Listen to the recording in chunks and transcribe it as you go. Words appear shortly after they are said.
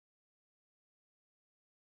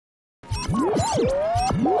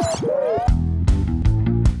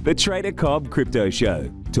The Trader Cobb Crypto Show,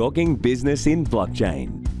 talking business in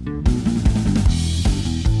blockchain.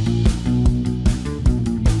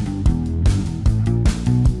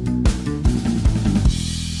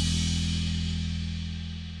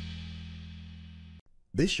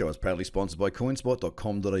 This show is proudly sponsored by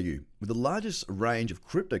coinspot.com.au, with the largest range of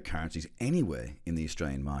cryptocurrencies anywhere in the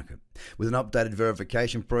Australian market. With an updated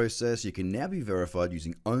verification process, you can now be verified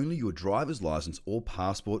using only your driver's license or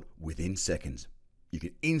passport within seconds. You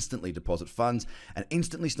can instantly deposit funds and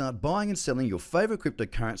instantly start buying and selling your favorite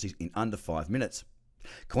cryptocurrencies in under 5 minutes.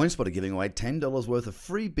 CoinSpot are giving away $10 worth of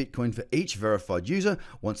free Bitcoin for each verified user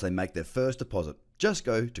once they make their first deposit. Just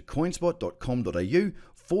go to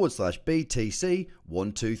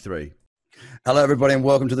coinspot.com.au/BTC123. Hello, everybody, and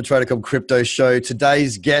welcome to the Trader Cobb Crypto Show.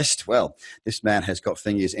 Today's guest, well, this man has got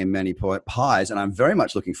fingers in many pies, and I'm very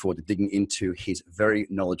much looking forward to digging into his very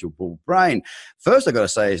knowledgeable brain. First, I've got to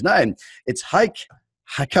say his name. It's Hayk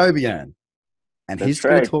Hakobyan. And he's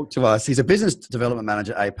going to talk to us. He's a business development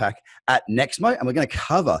manager, APAC, at Nexmo, and we're going to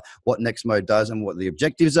cover what Nexmo does and what the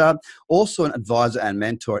objectives are. Also an advisor and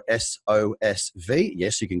mentor at SOSV.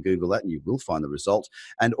 Yes, you can Google that and you will find the results.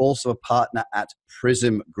 And also a partner at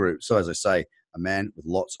Prism Group. So as I say, a man with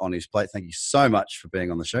lots on his plate. Thank you so much for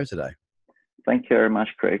being on the show today. Thank you very much,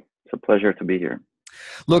 Craig. It's a pleasure to be here.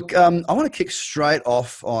 Look, I want to kick straight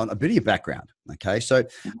off on a bit of your background. Okay, so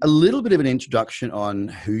a little bit of an introduction on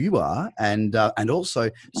who you are, and also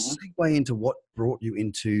segue into what brought you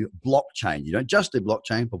into blockchain. You don't just do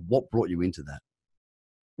blockchain, but what brought you into that?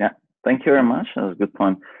 Yeah, thank you very much. That was a good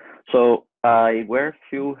point. So I wear a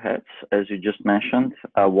few hats, as you just mentioned.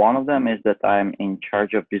 One of them is that I'm in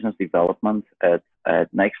charge of business development at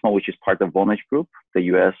Nexmo, which is part of Vonage Group, the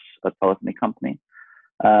US telephony company.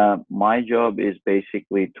 My job is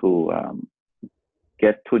basically to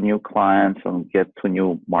get to new clients and get to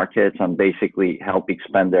new markets and basically help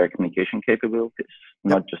expand their communication capabilities,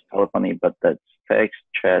 not just telephony, but that's text,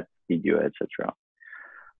 chat, video, etc.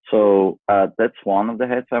 So that's one of the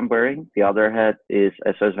hats I'm wearing. The other hat is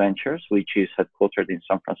SOS Ventures, which is headquartered in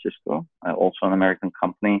San Francisco, also an American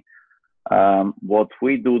company. What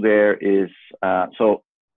we do there is, so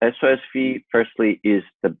SOSV, firstly, is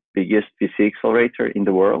the biggest VC accelerator in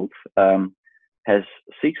the world, has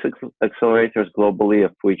 6 accelerators globally,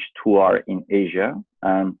 of which 2 are in Asia.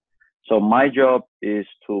 So my job is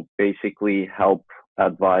to basically help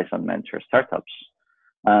advise and mentor startups.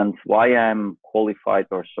 And why I'm qualified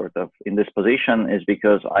or sort of in this position is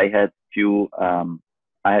because I had few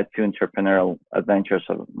entrepreneurial adventures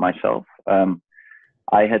of myself.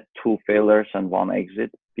 I had 2 failures and 1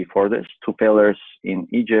 exit before this, 2 failures in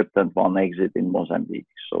Egypt and 1 exit in Mozambique.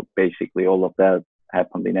 So basically all of that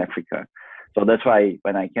happened in Africa. So that's why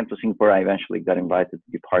when I came to Singapore, I eventually got invited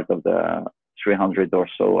to be part of the 300 or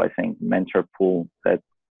so, I think, mentor pool that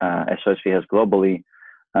SOSV has globally.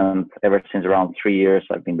 And ever since around 3 years,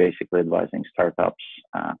 I've been basically advising startups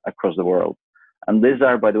across the world. And these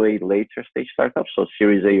are, by the way, later stage startups, so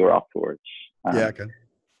Series A or afterwards. Okay.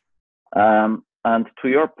 And to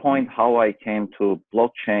your point, how I came to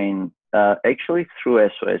blockchain, actually through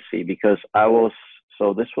SOSV, because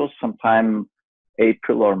this was sometime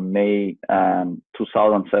April or May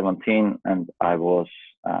 2017, and I was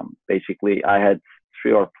I had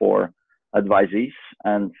 3 or 4 advisees,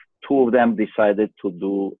 and 2 of them decided to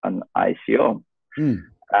do an ICO.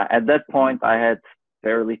 At that point, I had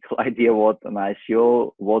very little idea what an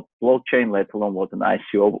ICO, what blockchain, let alone what an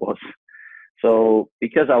ICO was. So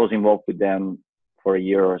because I was involved with them for a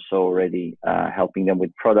year or so already, helping them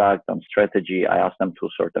with product and strategy, I asked them to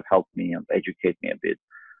sort of help me and educate me a bit.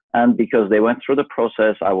 And because they went through the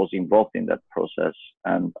process, I was involved in that process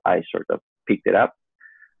and I sort of picked it up.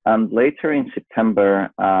 And later in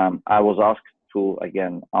September, I was asked to,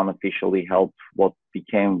 again, unofficially help what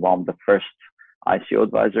became one of the first ICO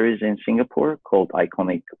advisories in Singapore called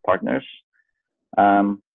Iconic Partners.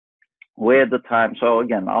 We at the time, so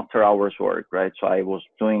again, after hours work, right? So I was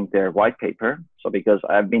doing their white paper. So because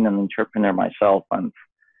I've been an entrepreneur myself and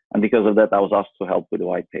because of that, I was asked to help with the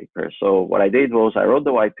white paper. So what I did was I wrote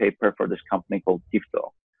the white paper for this company called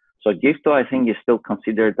Gifto. So Gifto, I think, is still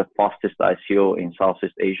considered the fastest ICO in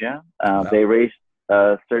Southeast Asia. Wow. They raised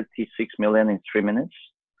 36 million in 3 minutes.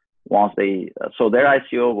 So their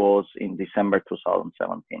ICO was in December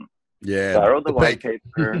 2017. Yeah. So I wrote the white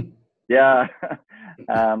paper. Yeah.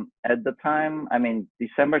 At the time, I mean,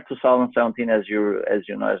 December 2017, as you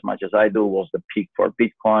know as much as I do, was the peak for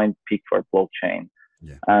Bitcoin, peak for blockchain.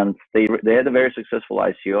 Yeah. And they had a very successful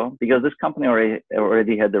ICO because this company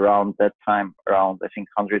already had around that time, I think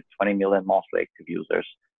 120 million monthly active users.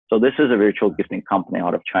 So this is a virtual gifting company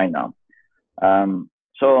out of China.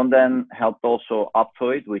 And then helped also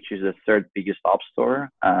Optoid, which is the third biggest app store.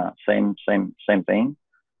 Same thing.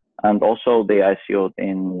 And also they ICO'd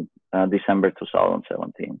in December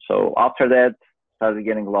 2017. So after that, started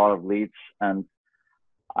getting a lot of leads, and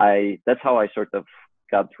that's how I sort of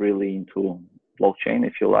got really into blockchain,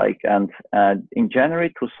 if you like. And in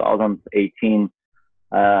January 2018,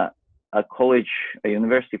 a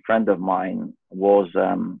university friend of mine was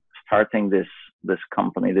starting this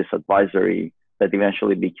company, this advisory that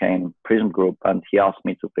eventually became Prism Group, and he asked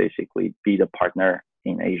me to basically be the partner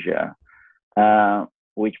in Asia,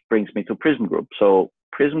 which brings me to Prism Group. So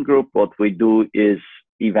Prism Group, what we do is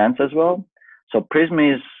events as well. So Prism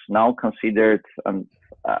is now considered, and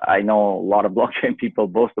I know a lot of blockchain people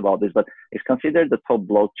boast about this, but it's considered the top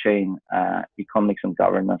blockchain economics and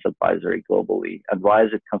governance advisory globally. And why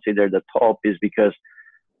is it considered the top is because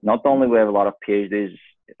not only we have a lot of PhDs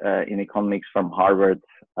in economics from Harvard,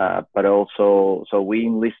 but also, so we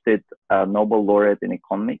enlisted a Nobel laureate in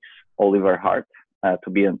economics, Oliver Hart, to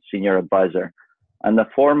be a senior advisor. And the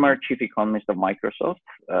former chief economist of Microsoft,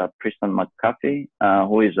 Preston McAfee,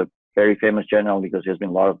 who is a very famous general because he has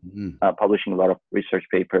been publishing a lot of research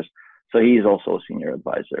papers. So he is also a senior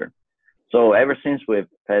advisor. So ever since we've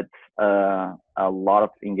had a lot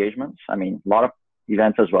of engagements, a lot of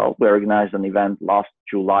events as well. We organized an event last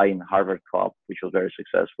July in Harvard Cobb, which was very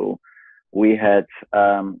successful. We have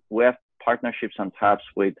partnerships and tabs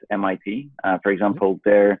with MIT. For example,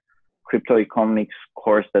 their crypto economics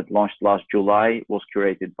course that launched last July was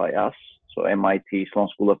curated by us. So MIT Sloan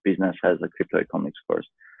School of Business has a crypto economics course.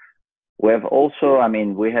 We have also,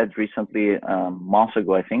 we had recently, months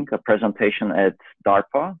ago, I think, a presentation at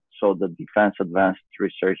DARPA, so the Defense Advanced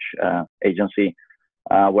Research Agency,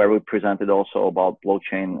 where we presented also about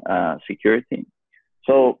blockchain security.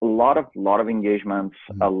 So a lot of engagements,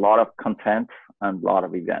 a lot of content, and a lot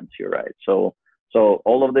of events. You're right. So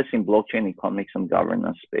all of this in blockchain economics and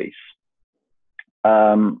governance space.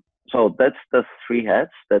 So that's the three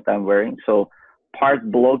hats that I'm wearing. So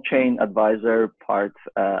part blockchain advisor, part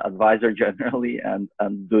advisor generally, and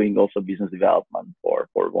doing also business development for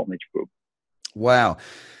Vonage Group. Wow.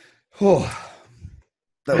 Oh,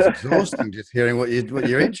 that was exhausting just hearing what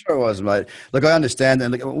your intro was, mate. Look, I understand.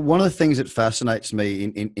 And one of the things that fascinates me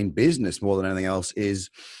in business more than anything else is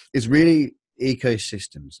really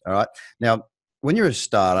ecosystems. All right. Now, when you're a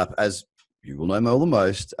startup, as you will know more than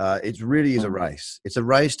most, it really is a race. It's a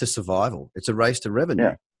race to survival. It's a race to revenue.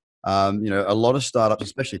 Yeah. A lot of startups,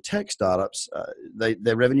 especially tech startups,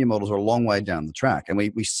 their revenue models are a long way down the track. And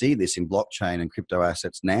we see this in blockchain and crypto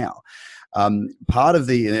assets now. Part of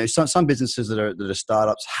the, some businesses that are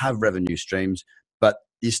startups have revenue streams, but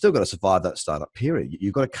you still got to survive that startup period.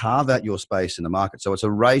 You've got to carve out your space in the market. So it's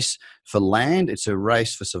a race for land, it's a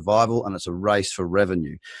race for survival, and it's a race for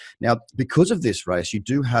revenue. Now, because of this race,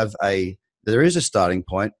 there is a starting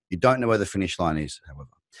point. You don't know where the finish line is, however.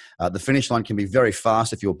 The finish line can be very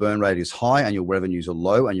fast if your burn rate is high and your revenues are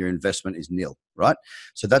low and your investment is nil, right?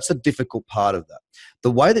 So that's the difficult part of that.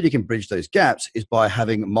 The way that you can bridge those gaps is by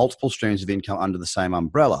having multiple streams of income under the same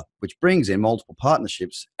umbrella, which brings in multiple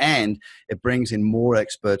partnerships and it brings in more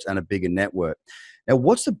experts and a bigger network. Now,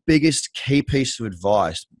 what's the biggest key piece of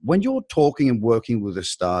advice when you're talking and working with a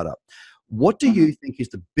startup? What do you think is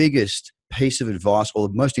the biggest piece of advice or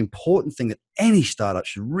the most important thing that any startup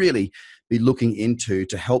should really be looking into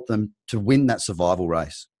to help them to win that survival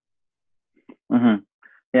race?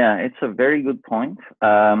 Yeah, it's a very good point,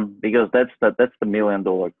 because that's the $1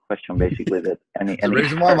 million question basically that any the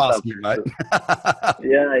reason why I'm asking you, mate.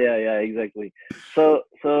 yeah, exactly.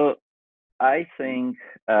 So I think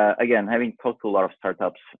again, having talked to a lot of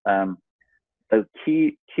startups, the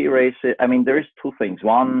key race, there is two things.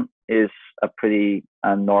 One is a pretty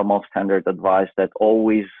normal standard advice that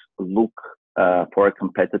always look for a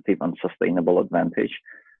competitive and sustainable advantage.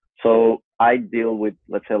 So I deal with,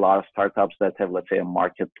 let's say, a lot of startups that have, let's say, a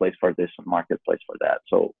marketplace for this and marketplace for that.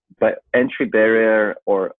 So the entry barrier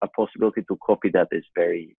or a possibility to copy that is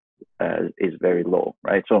very low,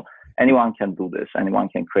 right? So anyone can do this. Anyone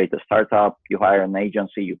can create a startup. You hire an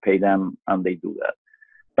agency, you pay them, and they do that.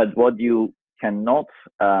 But what you cannot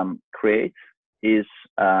create is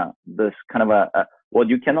this kind of what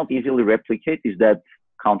you cannot easily replicate is that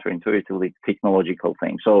counterintuitively technological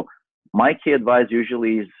thing. So my key advice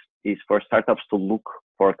usually is for startups to look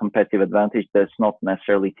for a competitive advantage that's not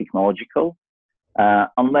necessarily technological,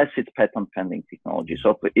 unless it's patent pending technology.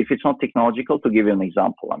 So if it's not technological, to give you an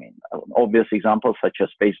example, an obvious example such as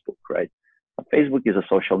Facebook, right? Facebook is a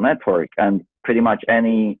social network, and pretty much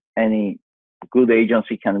any good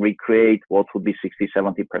agency can recreate what would be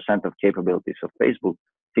 60-70% of capabilities of Facebook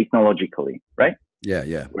technologically, right? Yeah,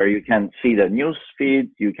 yeah. where you can see the news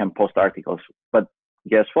feed, you can post articles. But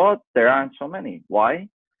guess what? There aren't so many. Why?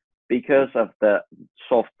 Because of the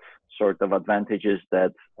soft sort of advantages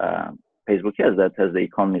that Facebook has, that has the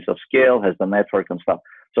economies of scale, has the network and stuff.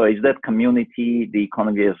 So it's that community, the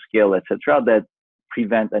economy of scale, etc., that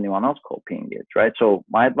prevent anyone else copying it, right? So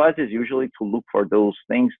my advice is usually to look for those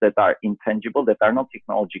things that are intangible, that are not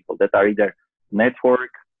technological, that are either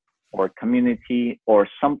network or community or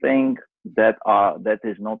something that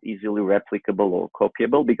is not easily replicable or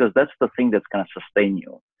copyable, because that's the thing that's going to sustain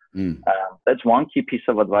you. That's one key piece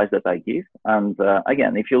of advice that I give. And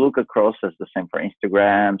again, if you look across, it's the same for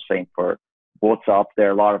Instagram, same for WhatsApp. There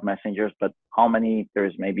are a lot of messengers, but how many?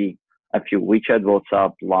 There's maybe a few: WeChat,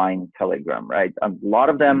 WhatsApp, Line, Telegram, right? And a lot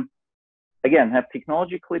of them, again, have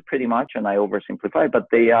technologically pretty much, and I oversimplify, but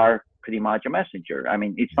they are pretty much a messenger. I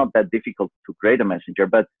mean, it's not that difficult to create a messenger,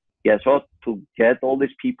 but guess what? To get all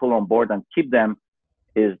these people on board and keep them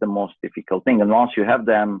is the most difficult thing. And once you have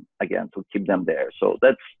them, again, to keep them there. So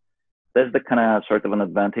that's the kind of sort of an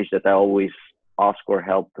advantage that I always ask or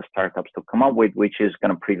help the startups to come up with, which is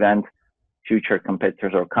going to prevent future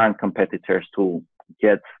competitors or current competitors to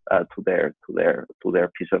get to their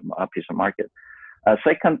piece of market.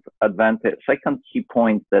 Second key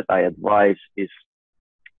point that I advise is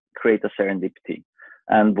create a serendipity.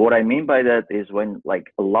 And what I mean by that is when, like,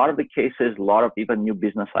 a lot of the cases, a lot of even new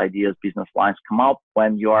business ideas, business lines come up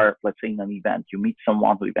when you are, let's say, in an event, you meet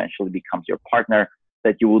someone who eventually becomes your partner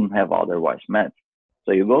that you wouldn't have otherwise met.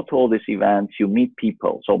 So you go to all these events, you meet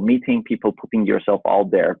people. So meeting people, putting yourself out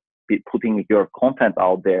there, putting your content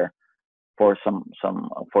out there for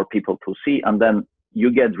for people to see, and then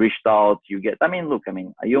you get reached out. You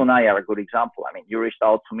and I are a good example. I mean, you reached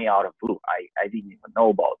out to me out of blue. I didn't even know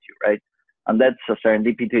about you, right? And that's a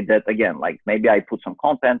serendipity that, again, like maybe I put some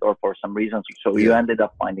content or for some reasons, so you ended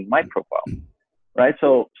up finding my profile. Right.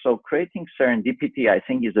 So creating serendipity, I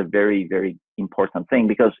think, is a very, very important thing,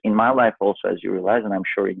 because in my life also, as you realize, and I'm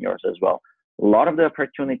sure in yours as well, a lot of the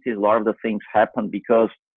opportunities, a lot of the things happen because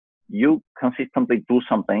you consistently do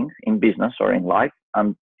something in business or in life,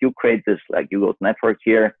 and you create this, like, you go to network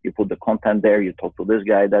here, you put the content there, you talk to this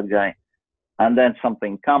guy, that guy, and then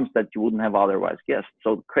something comes that you wouldn't have otherwise guessed.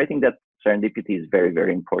 So creating that serendipity is very,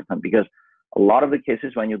 very important, because a lot of the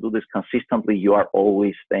cases when you do this consistently, you are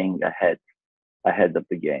always staying ahead of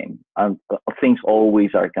the game, and things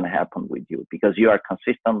always are going to happen with you because you are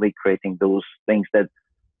consistently creating those things that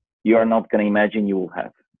you are not going to imagine you will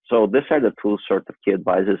have. So these are the two sort of key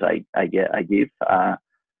advices I give.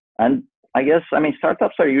 And I guess, I mean,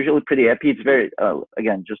 startups are usually pretty happy. It's very,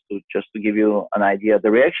 again, just to give you an idea,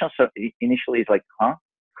 the reactions initially is like,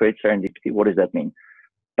 create serendipity. What does that mean?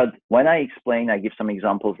 But when I explain, I give some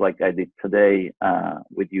examples like I did today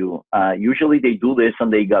with you. Usually they do this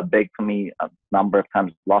and they got back to me a number of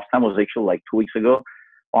times. Last time was actually like 2 weeks ago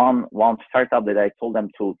on one startup that I told them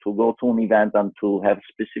to go to an event and to have a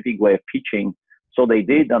specific way of pitching. So they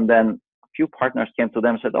did. And then a few partners came to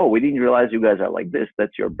them and said, oh, we didn't realize you guys are like this.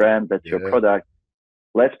 That's your brand. That's your product.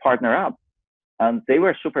 Let's partner up. And they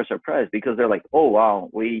were super surprised because they're like, oh, wow,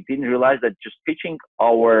 we didn't realize that just pitching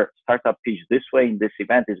our startup pitch this way in this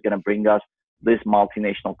event is going to bring us this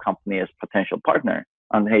multinational company as potential partner.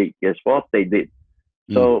 And hey, guess what? They did.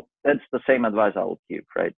 So that's the same advice I would give,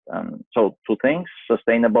 right? So two things: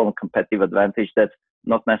 sustainable and competitive advantage that's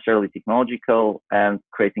not necessarily technological, and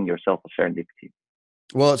creating yourself a serendipity.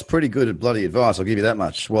 Well, it's pretty good bloody advice. I'll give you that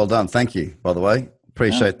much. Well done. Thank you, by the way.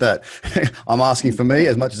 Appreciate that. I'm asking for me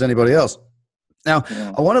as much as anybody else. Now,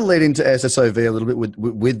 I want to lead into SSOV a little bit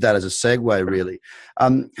with that as a segue, really.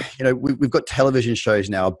 We've got television shows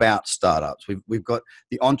now about startups. We've got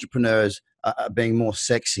the entrepreneurs being more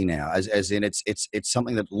sexy now, as in it's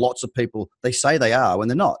something that lots of people, they say they are when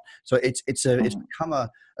they're not. So it's become a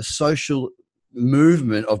social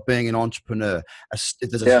movement of being an entrepreneur.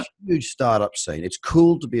 There's a huge startup scene. It's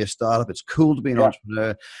cool to be a startup. It's cool to be an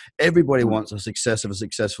entrepreneur. Everybody wants a success of a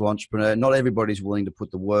successful entrepreneur. Not everybody's willing to put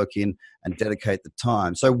the work in and dedicate the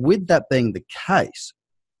time. So with that being the case,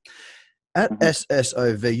 at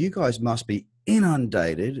SSOV, you guys must be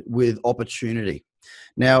inundated with opportunity.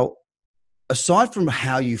 Now, aside from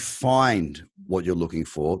how you find what you're looking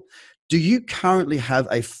for, do you currently have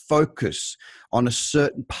a focus on a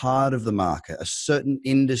certain part of the market, a certain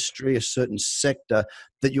industry, a certain sector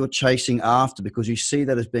that you're chasing after because you see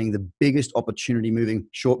that as being the biggest opportunity moving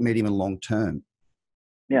short, medium, and long term?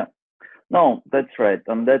 Yeah. No, that's right.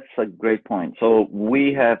 And that's a great point. So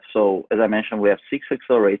as I mentioned, we have 6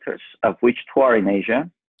 accelerators, of which 2 are in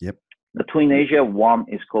Asia. Yep. The 2 in Asia, one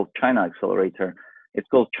is called China Accelerator. It's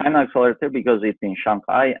called China Accelerator because it's in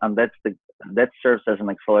Shanghai, and that's that serves as an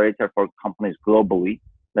accelerator for companies globally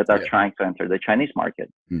that are Yeah. trying to enter the Chinese market.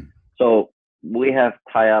 Hmm. So we have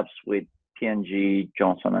tie-ups with P&G,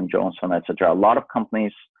 Johnson and Johnson, etc. A lot of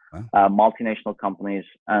companies, Wow. multinational companies,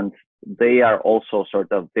 and they are also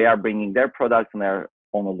they are bringing their products and they're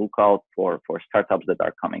on the lookout for startups that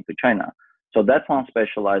are coming to China. So that one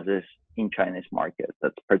specializes in Chinese market.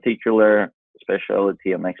 That's particular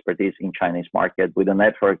specialty and expertise in Chinese market with a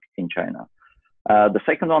network in China. The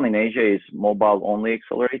second one in Asia is mobile only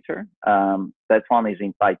accelerator. That one is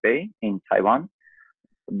in Taipei, in Taiwan.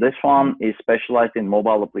 This one is specialized in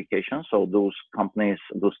mobile applications. So those companies,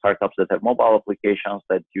 those startups that have mobile applications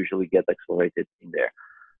that usually get accelerated in there,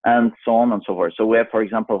 and so on and so forth. So we have, for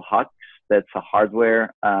example, Hux, that's a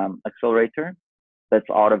hardware accelerator that's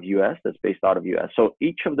out of US, that's based out of US. So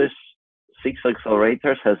each of these 6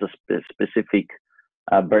 accelerators has a specific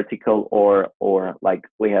vertical, or like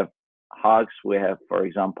we have Hux, we have, for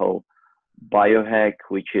example, Biohack,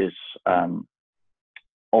 which is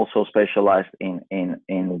also specialized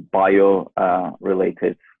in bio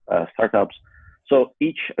related startups. So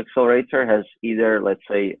each accelerator has either, let's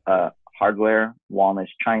say, hardware, one is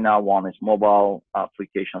China, one is mobile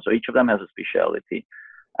application. So each of them has a specialty.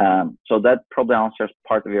 So that probably answers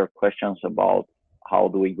part of your questions about how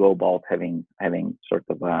do we go about having sort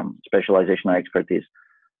of specialization or expertise.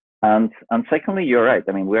 And secondly, you're right.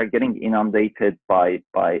 I mean, we are getting inundated by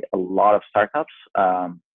a lot of startups.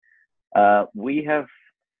 We have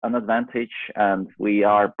an advantage, and we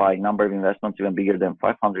are, by number of investments, even bigger than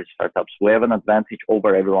 500 startups. We have an advantage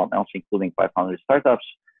over everyone else, including 500 startups,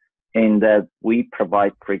 in that we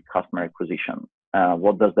provide free customer acquisition.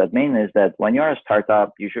 What does that mean is that when you're a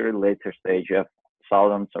startup, usually later stage, you have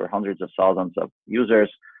thousands or hundreds of thousands of users.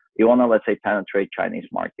 You want to, let's say, penetrate Chinese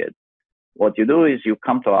market. What you do is you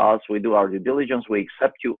come to us, we do our due diligence, we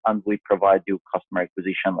accept you, and we provide you customer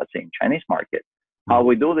acquisition, let's say, in Chinese market. How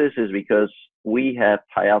we do this is because we have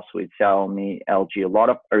tie-ups with Xiaomi, LG, a lot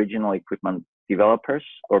of original equipment developers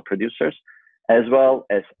or producers, as well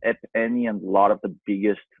as App Annie and a lot of the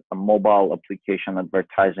biggest mobile application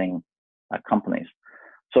advertising companies.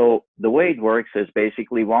 So the way it works is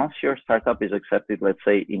basically once your startup is accepted, let's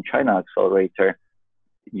say in China Accelerator,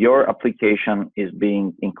 your application is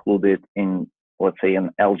being included in, let's say,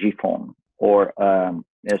 an LG phone, or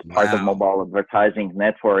as part of mobile advertising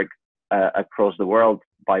network across the world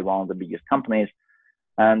by one of the biggest companies.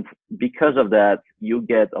 And because of that, you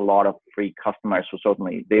get a lot of free customers. So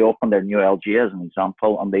certainly they open their new LG as an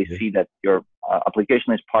example, and they see that your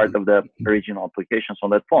application is part of the original applications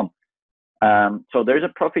on that phone. So there's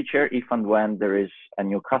a profit share if and when there is a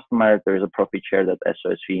new customer. There is a profit share that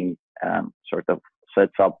SOSV sort of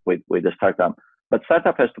sets up with the startup. But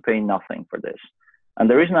startup has to pay nothing for this. And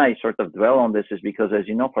the reason I sort of dwell on this is because, as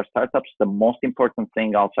you know, for startups, the most important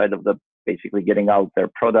thing outside of the basically getting out their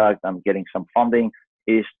product and getting some funding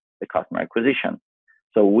is the customer acquisition.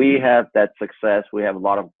 So we have that success. We have a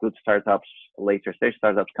lot of good startups, later stage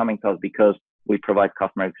startups coming to us because we provide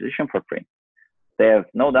customer acquisition for free. They have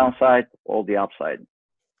no downside, all the upside.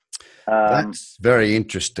 That's very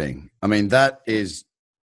interesting. I mean,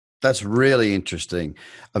 that's really interesting.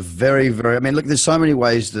 I mean, look, there's so many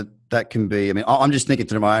ways that can be. I mean, I'm just thinking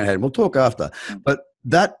through my own head, and we'll talk after. But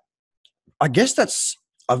I guess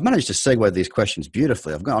I've managed to segue these questions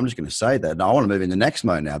beautifully. I'm just going to say that. And I want to move into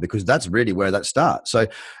Nexmo now, because that's really where that starts. So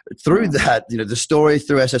through that, the story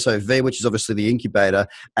through SSOV, which is obviously the incubator,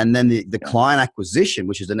 and then the client acquisition,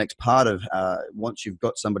 which is the next part of once you've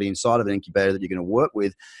got somebody inside of an incubator that you're going to work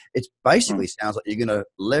with, it basically sounds like you're going to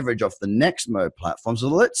leverage off the Nexmo platform. So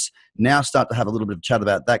let's now start to have a little bit of chat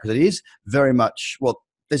about that, because it is very much,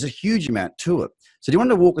 there's a huge amount to it. So do you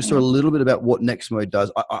want to walk us through a little bit about what Nexmo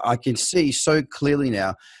does? I can see so clearly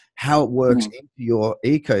now how it works into your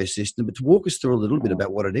ecosystem, but to walk us through a little bit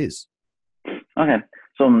about what it is. Okay.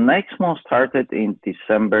 So Nexmo started in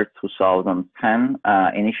December 2010,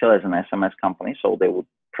 initially as an SMS company. So they would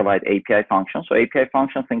provide API functions. So API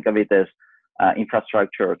function, think of it as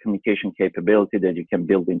infrastructure or communication capability that you can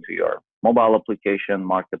build into your mobile application,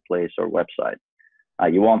 marketplace, or website.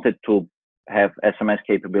 You wanted to have SMS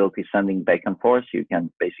capability sending back and forth, you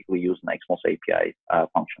can basically use Nexmo's API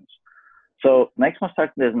functions. So Nexmo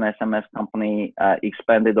started as an SMS company,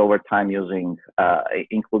 expanded over time using,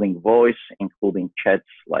 including voice, including chats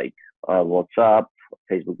like WhatsApp,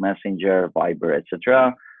 Facebook Messenger, Viber,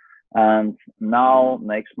 etc. And now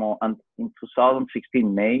Nexmo, and in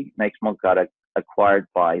 2016 May, Nexmo got acquired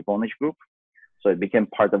by Vonage Group. So it became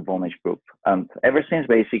part of Vonage Group. And ever since,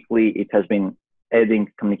 basically, it has been adding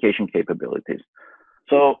communication capabilities.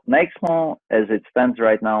 So Nexmo, as it stands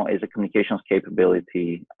right now, is a communications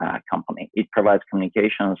capability company. It provides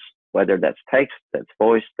communications whether that's text, that's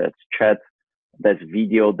voice, that's chat, that's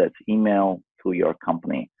video, that's email to your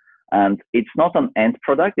company. And it's not an end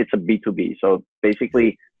product, it's a B2B. So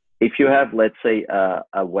basically, if you have, let's say, a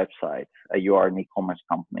website, you are an e-commerce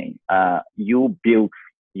company, you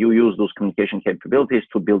use those communication capabilities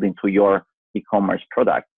to build into your e-commerce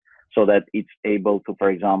product so that it's able to, for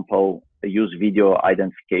example, use video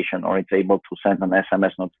identification, or it's able to send an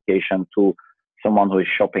SMS notification to someone who is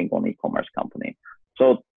shopping on e-commerce company.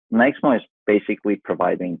 So Nexmo is basically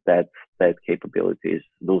providing those capabilities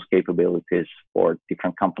for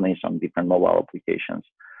different companies on different mobile applications.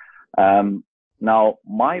 Now,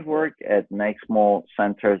 my work at Nexmo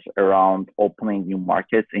centers around opening new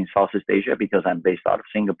markets in Southeast Asia, because I'm based out of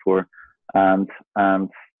Singapore, and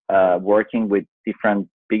working with different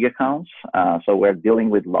big accounts. So we're dealing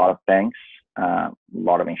with a lot of banks, a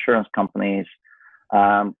lot of insurance companies,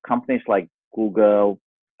 companies like Google,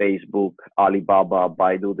 Facebook, Alibaba,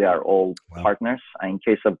 Baidu. They are all partners. In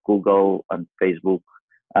case of Google and Facebook,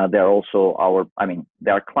 they're also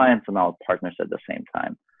they are clients and our partners at the same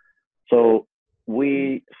time. So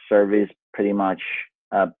we service pretty much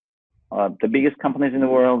the biggest companies in the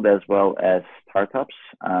world, as well as startups,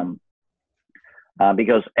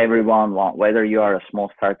 because everyone whether you are a small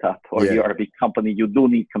startup or you are a big company, you do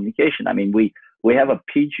need communication. I mean, we have a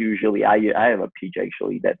pitch usually. I have a pitch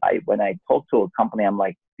actually that when I talk to a company, I'm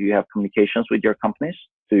like, do you have communications with your companies?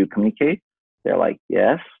 Do you communicate? They're like,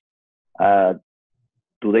 yes.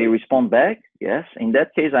 Do they respond back? Yes. In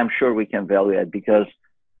that case, I'm sure we can evaluate, because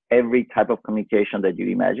every type of communication that you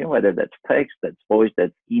imagine, whether that's text, that's voice,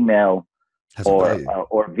 that's email,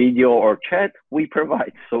 or video or chat, we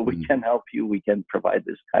provide. So we can help you. We can provide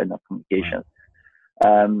this kind of communication.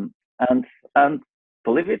 And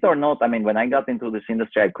believe it or not, I mean, when I got into this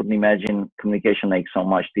industry, I couldn't imagine communication makes so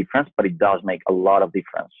much difference, but it does make a lot of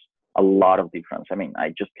difference. A lot of difference. I mean, I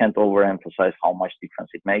just can't overemphasize how much difference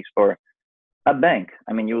it makes for a bank.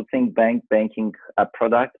 I mean, you would think banking a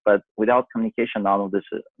product, but without communication, none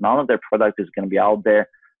of their product is going to be out there.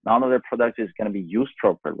 None of their product is going to be used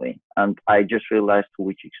properly. And I just realized to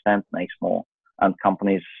which extent Nexmo and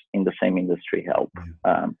companies in the same industry help.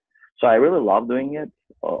 So I really love doing it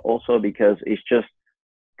also because it's just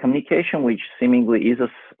communication, which seemingly is a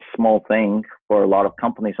small thing for a lot of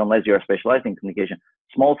companies, unless you're specialized in communication.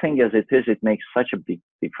 Small thing as it is, it makes such a big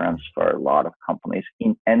difference for a lot of companies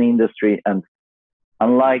in any industry. And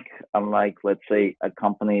unlike let's say a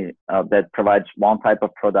company that provides one type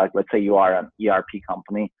of product, let's say you are an ERP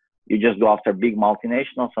company, you just go after big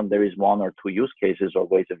multinationals and there is one or two use cases or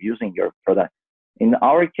ways of using your product. In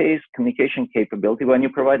our case, communication capability, when you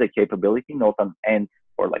provide a capability, not an end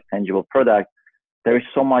or like tangible product, there is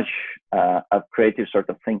so much of creative sort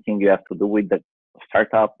of thinking you have to do with the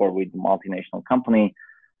startup or with the multinational company,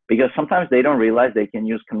 because sometimes they don't realize they can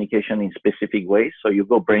use communication in specific ways. So you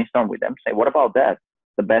go brainstorm with them, say, what about that?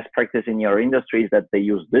 The best practice in your industry is that they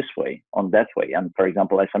use this way, on that way. And for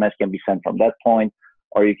example, SMS can be sent from that point,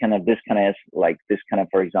 or you can have this kind of,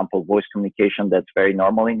 for example, voice communication that's very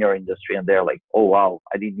normal in your industry. And they're like, oh, wow,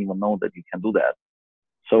 I didn't even know that you can do that.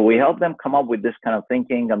 So we help them come up with this kind of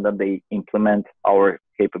thinking, and then they implement our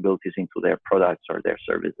capabilities into their products or their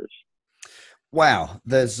services. Wow.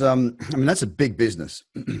 There's, I mean, that's a big business.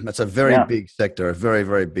 That's a very big sector, a very,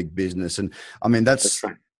 very big business. And I mean, that's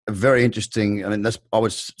right. Very interesting. I mean, I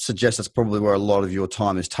would suggest that's probably where a lot of your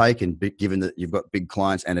time is taken, given that you've got big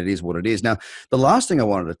clients and it is what it is. Now, the last thing I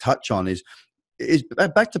wanted to touch on is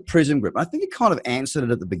back to Prism Group. I think you kind of answered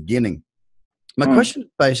it at the beginning. My question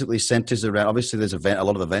basically centers around, obviously there's a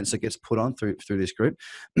lot of events that gets put on through this group.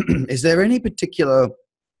 Is there any particular,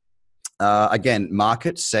 again,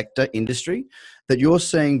 market, sector, industry that you're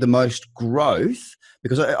seeing the most growth?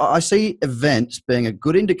 Because I see events being a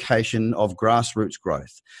good indication of grassroots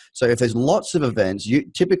growth. So if there's lots of events,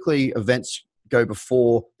 typically events go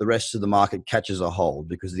before the rest of the market catches a hold,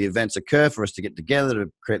 because the events occur for us to get together,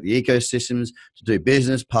 to create the ecosystems, to do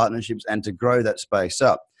business partnerships, and to grow that space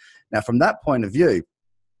up. Now, from that point of view,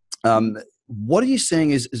 what are you seeing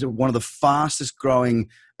is one of the fastest growing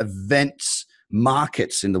events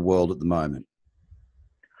markets in the world at the moment?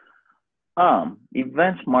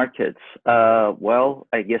 Events markets. Well,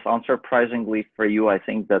 I guess unsurprisingly for you, I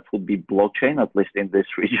think that would be blockchain, at least in this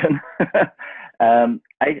region.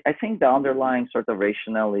 I think the underlying sort of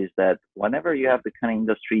rationale is that whenever you have the kind of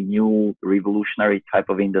industry, new revolutionary type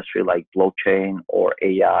of industry like blockchain or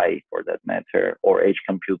AI for that matter, or edge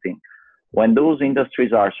computing, when those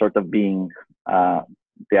industries are sort of being,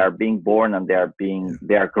 they are being born and they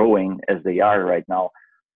are growing as they are right now,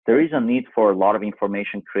 there is a need for a lot of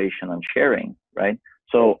information creation and sharing, right?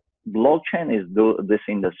 So blockchain is this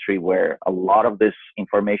industry where a lot of this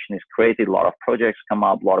information is created, a lot of projects come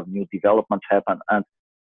up, a lot of new developments happen, and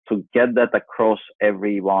to get that across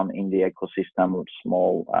everyone in the ecosystem,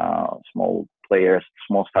 small players,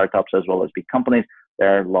 small startups, as well as big companies,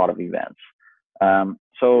 there are a lot of events.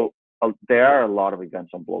 So there are a lot of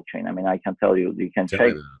events on blockchain. I mean, I can tell you, you can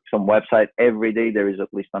check some website every day. There is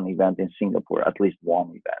at least an event in Singapore, at least one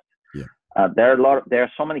event. Yeah. There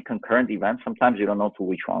are so many concurrent events. Sometimes you don't know to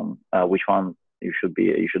which one you should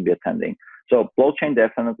be attending. So blockchain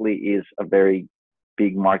definitely is a very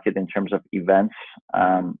big market in terms of events.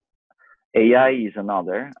 AI is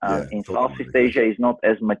another. In Southeast Asia is not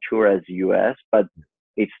as mature as US, but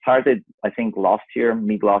it started, I think,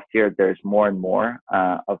 mid last year. There's more and more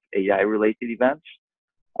of AI related events.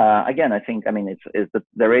 Again,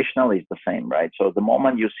 the rationale is the same, right? So the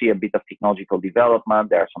moment you see a bit of technological development,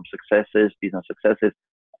 there are some successes, business successes,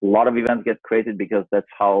 a lot of events get created because that's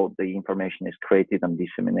how the information is created and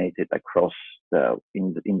disseminated across the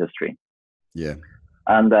industry. Yeah.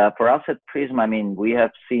 And for us at Prism, I mean, we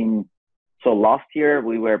have seen, so last year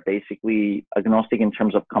we were basically agnostic in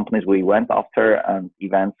terms of companies we went after, and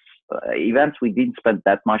events we didn't spend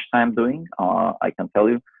that much time doing, I can tell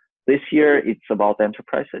you. This year it's about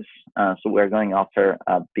enterprises. So we're going after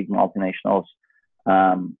big multinationals.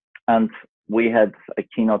 And we had a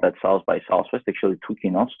keynote at South by Southwest, actually 2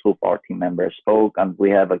 keynotes, 2 of our team members spoke, and we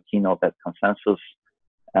have a keynote at Consensus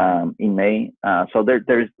in May. So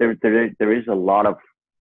there is a lot of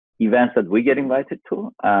events that we get invited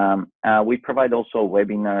to. We provide also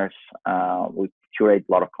webinars. We curate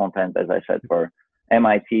a lot of content, as I said, for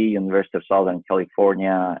MIT, University of Southern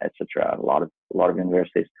California, etc. A lot of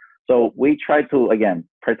universities. So we try to, again,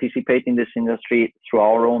 participate in this industry through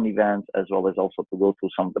our own events, as well as also to go to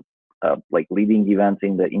some of the leading events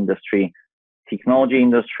in the industry, different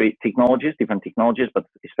technologies, but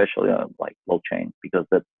especially like blockchain, because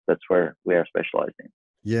that's where we are specialized in.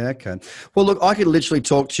 Yeah, okay. Well, look, I could literally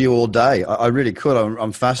talk to you all day. I really could.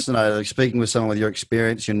 I'm fascinated, like, speaking with someone with your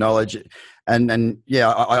experience, your knowledge, and yeah,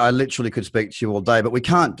 I literally could speak to you all day, but we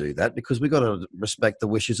can't do that because we've got to respect the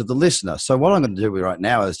wishes of the listener. So what I'm going to do right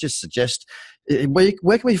now is just suggest, where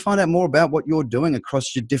can we find out more about what you're doing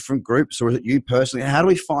across your different groups, or is it you personally? How do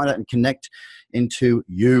we find out and connect into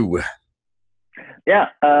you? Yeah,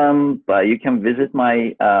 you can visit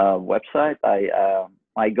my website.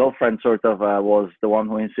 My girlfriend sort of was the one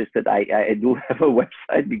who insisted I do have a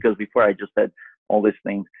website, because before I just had all these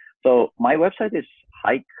things. So my website is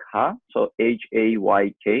Hayk, so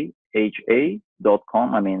HAYKHA.com.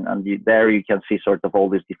 I mean, and there you can see sort of all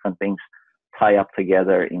these different things tie up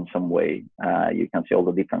together in some way. You can see all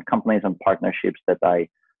the different companies and partnerships that I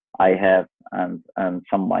have, and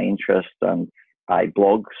some of my interests, and I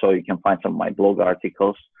blog, so you can find some of my blog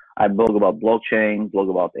articles. I blog about blockchain, blog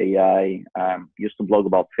about AI. Used to blog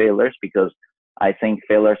about failures, because I think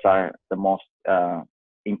failures are the most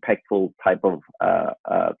impactful type of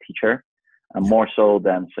teacher, more so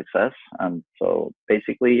than success. And so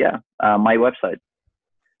basically, yeah, my website.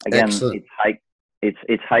 Again, Excellent.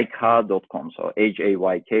 it's hayk.com. So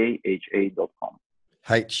HAYKHA.com.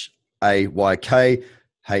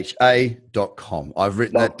 HAYKHA.com. I've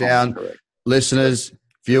written that down. Correct. Listeners,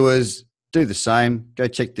 viewers, do the same. Go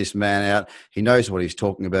check this man out. He knows what he's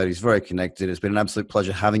talking about. He's very connected. It's been an absolute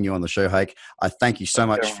pleasure having you on the show, Hayk. I thank you so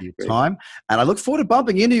much for your time, and I look forward to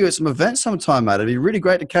bumping into you at some events sometime, mate. It'd be really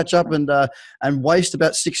great to catch up and waste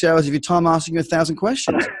about 6 hours of your time asking you 1,000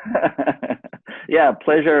 questions. Yeah,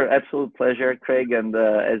 pleasure, absolute pleasure, Craig. And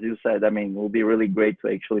as you said, I mean, it will be really great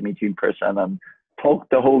to actually meet you in person and talk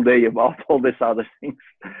the whole day about all these other things.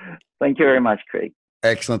 Thank you very much, Craig.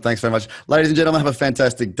 Excellent. Thanks very much. Ladies and gentlemen, have a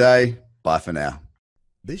fantastic day. Bye for now.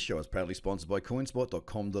 This show is proudly sponsored by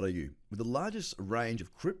coinspot.com.au, with the largest range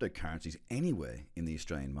of cryptocurrencies anywhere in the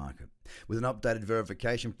Australian market. With an updated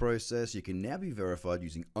verification process, you can now be verified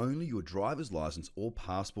using only your driver's license or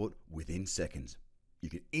passport within seconds. You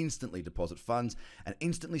can instantly deposit funds and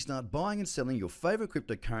instantly start buying and selling your favorite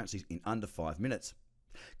cryptocurrencies in under 5 minutes.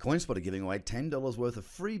 CoinSpot are giving away $10 worth of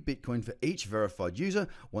free Bitcoin for each verified user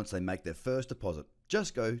once they make their first deposit.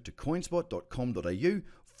 Just go to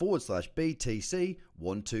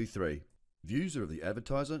coinspot.com.au/BTC123. Views are of the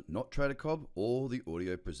advertiser, not Trader Cobb or the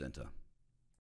audio presenter.